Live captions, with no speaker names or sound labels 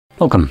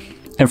Welcome.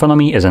 In front of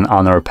me is an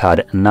Honor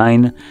Pad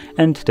 9,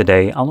 and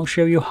today I will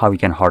show you how you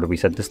can hard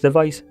reset this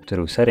device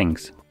through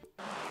settings.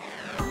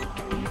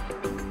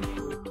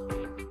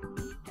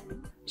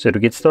 So to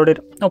get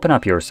started, open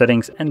up your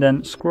settings and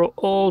then scroll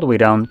all the way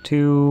down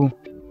to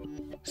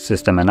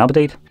System and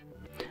Update,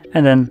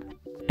 and then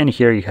in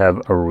here you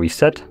have a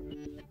reset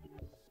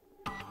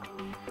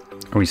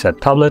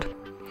tablet.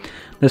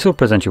 This will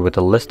present you with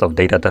a list of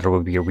data that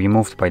will be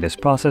removed by this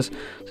process.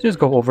 So just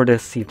go over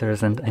this, see if there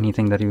isn't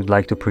anything that you'd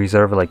like to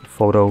preserve, like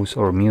photos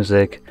or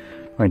music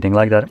or anything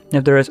like that.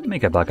 If there is,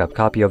 make a backup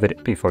copy of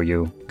it before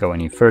you go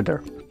any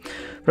further.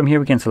 From here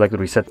we can select the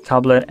reset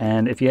tablet,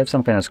 and if you have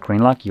some kind of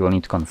screen lock, you will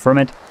need to confirm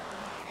it.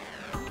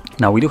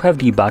 Now we do have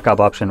the backup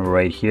option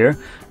right here,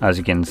 as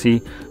you can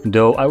see,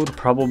 though I would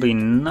probably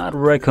not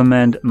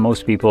recommend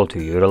most people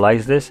to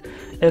utilize this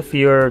if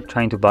you're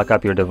trying to back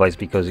up your device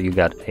because you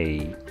got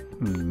a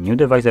new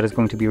device that is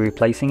going to be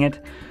replacing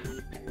it.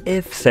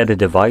 If said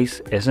device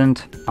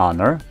isn't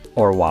Honor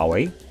or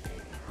Huawei,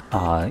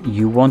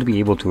 you won't be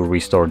able to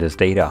restore this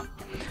data.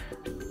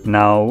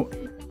 Now,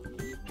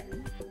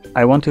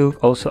 I want to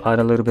also add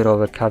a little bit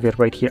of a caveat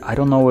right here. I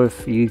don't know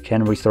if you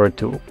can restore it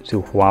to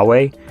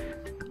Huawei.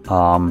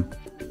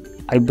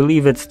 I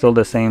believe it's still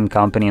the same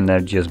company and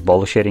they're just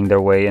bullshitting their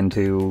way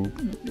into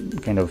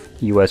kind of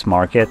US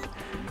market.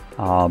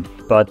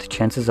 But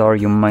chances are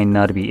you might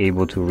not be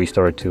able to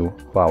restore it to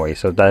Huawei.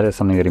 So that is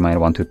something that you might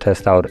want to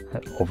test out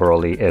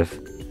overally if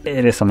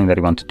it is something that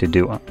you wanted to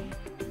do.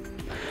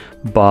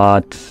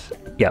 But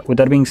yeah, with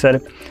that being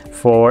said,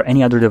 for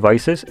any other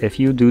devices, if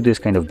you do this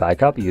kind of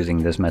backup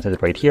using this method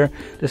right here,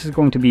 this is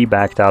going to be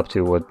backed up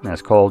to what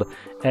is called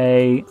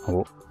a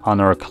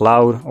Honor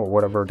Cloud or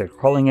whatever they're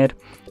calling it.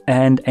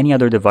 And any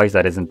other device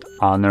that isn't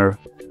Honor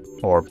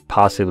or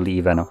possibly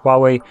even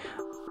Huawei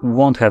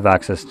won't have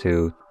access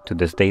to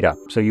this data,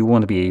 so you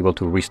won't be able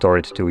to restore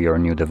it to your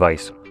new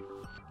device.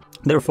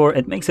 Therefore,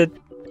 it makes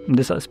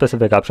this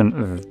specific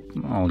option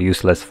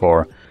useless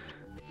for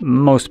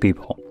most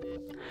people.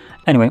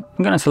 Anyway,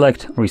 I'm gonna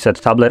select Reset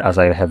Tablet as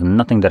I have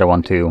nothing that I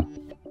want to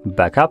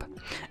back up,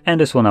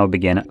 and this will now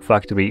begin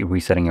factory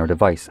resetting your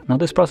device. Now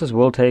this process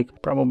will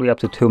take probably up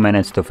to 2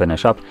 minutes to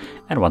finish up,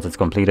 and once it's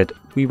completed,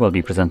 we will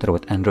be presented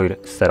with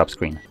Android setup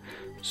screen.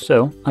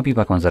 So I'll be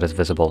back once that is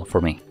visible for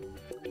me.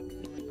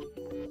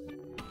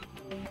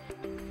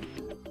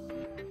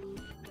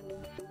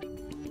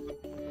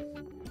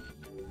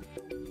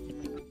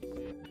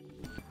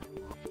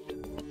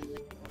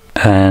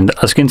 And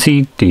as you can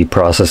see, the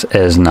process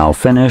is now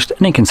finished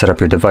and you can set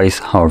up your device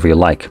however you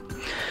like.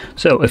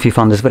 So if you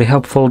found this very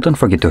helpful, don't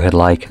forget to hit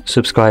like,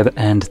 subscribe,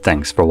 and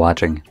thanks for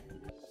watching.